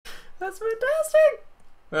That's fantastic!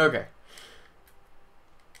 Okay.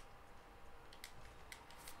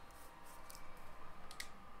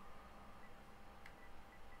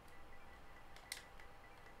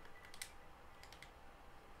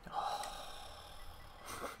 Oh.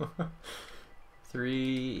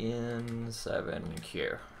 3 in 7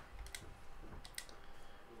 Q.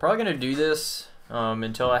 Probably gonna do this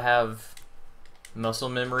until I have muscle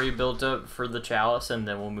memory built up for the chalice, and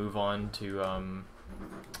then we'll move on to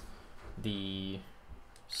the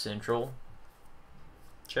central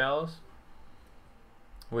chalice,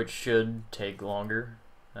 which should take longer.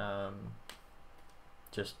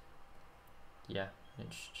 Just yeah, it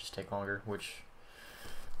should just take longer, which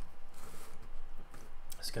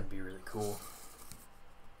is gonna be really cool.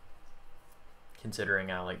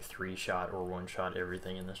 Considering I like 3-shot or 1-shot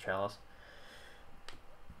everything in this chalice.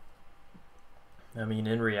 I mean,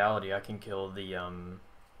 in reality, I can kill the,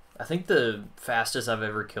 I think the fastest I've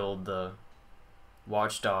ever killed the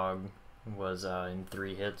watchdog was in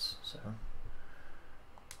 3 hits, so.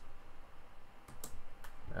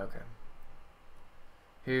 Okay.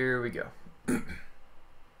 Here we go.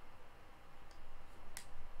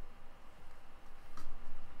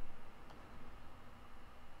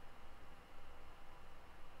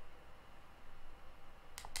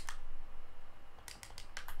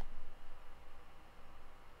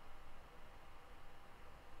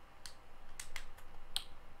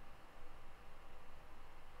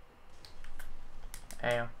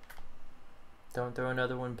 Ow. Don't throw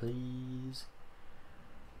another one, please.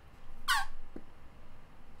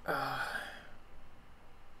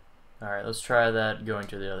 Alright, let's try that going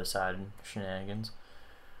to the other side shenanigans.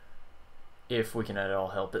 If we can at all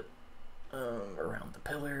help it. Around the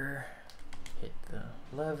pillar. Hit the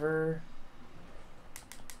lever.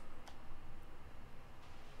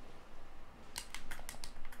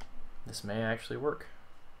 This may actually work.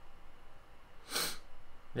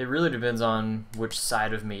 It really depends on which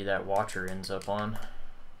side of me that watcher ends up on.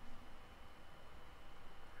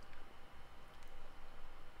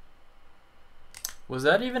 Was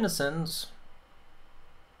that even a sentence?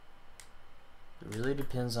 It really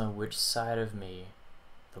depends on which side of me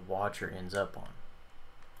the watcher ends up on.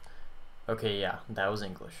 Okay, yeah, that was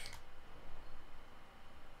English.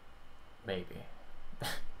 Maybe.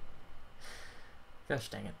 Gosh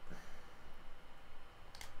dang it.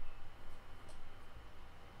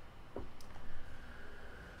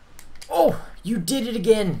 Oh, you did it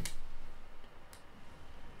again!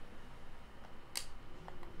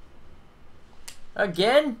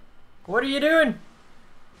 Again? What are you doing?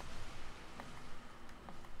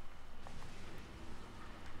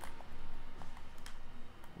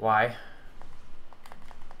 Why?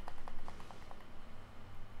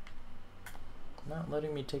 Not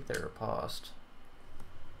letting me take their riposte.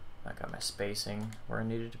 I got my spacing where I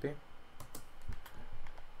needed to be.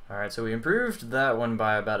 Alright, so we improved that one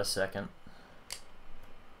by about a second.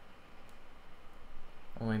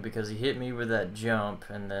 Only because he hit me with that jump,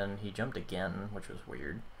 and then he jumped again, which was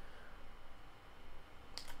weird.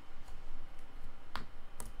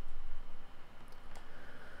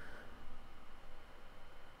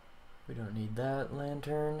 We don't need that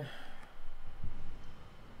lantern.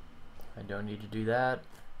 I don't need to do that.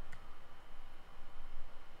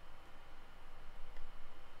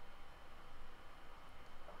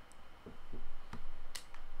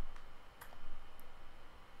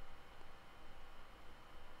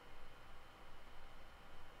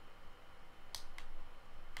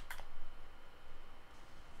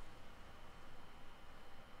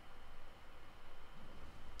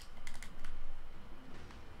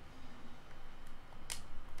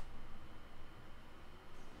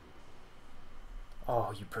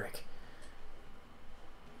 Oh, you prick.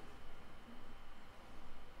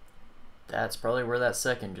 That's probably where that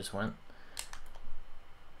second just went.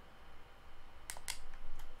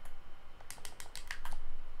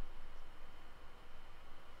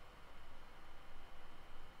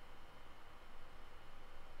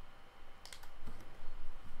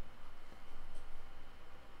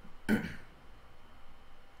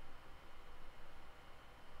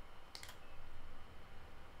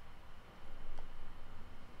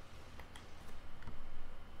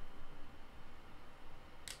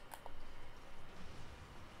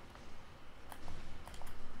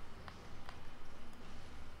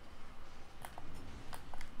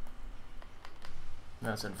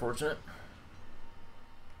 That's unfortunate.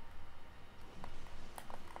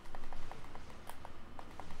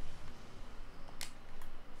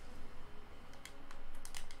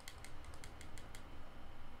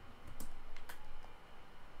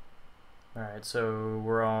 Alright, so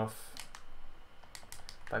we're off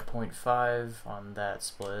by 0.5 on that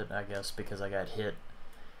split, I guess because I got hit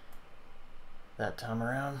that time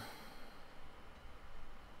around.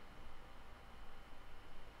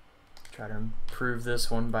 Try to improve this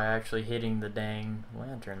one by actually hitting the dang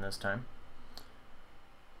lantern this time.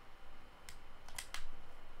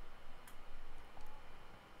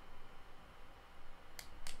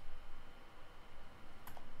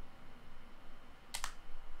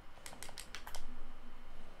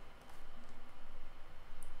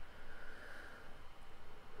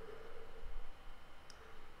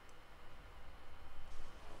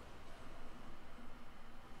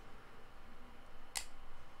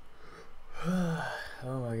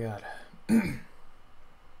 Oh my god.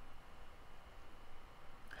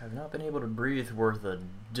 Have not been able to breathe worth a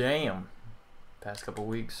damn past couple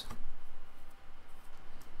weeks.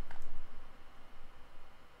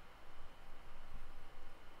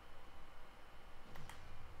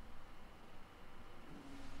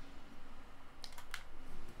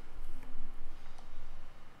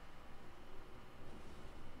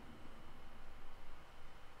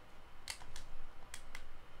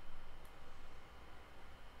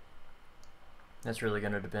 That's really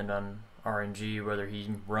going to depend on RNG, whether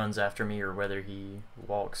he runs after me or whether he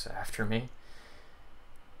walks after me.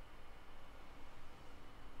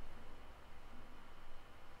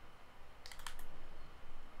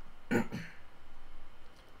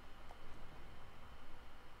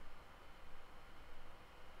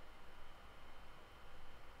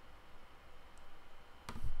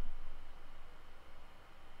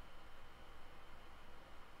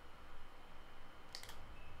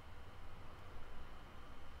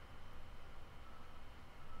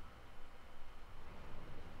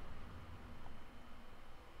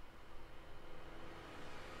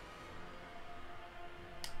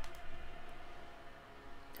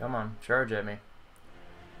 Come on, charge at me.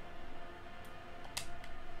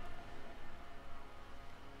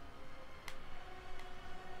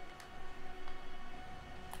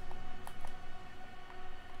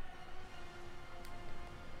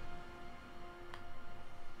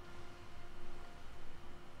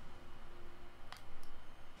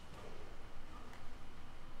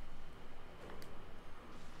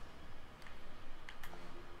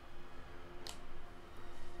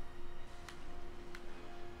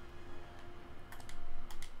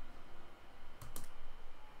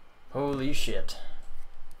 Holy shit.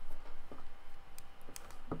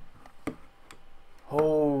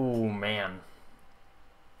 Oh man.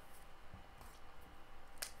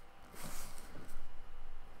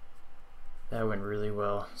 That went really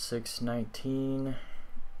well. 619.93.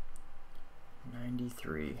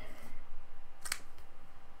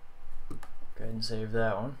 Go ahead and save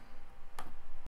that one.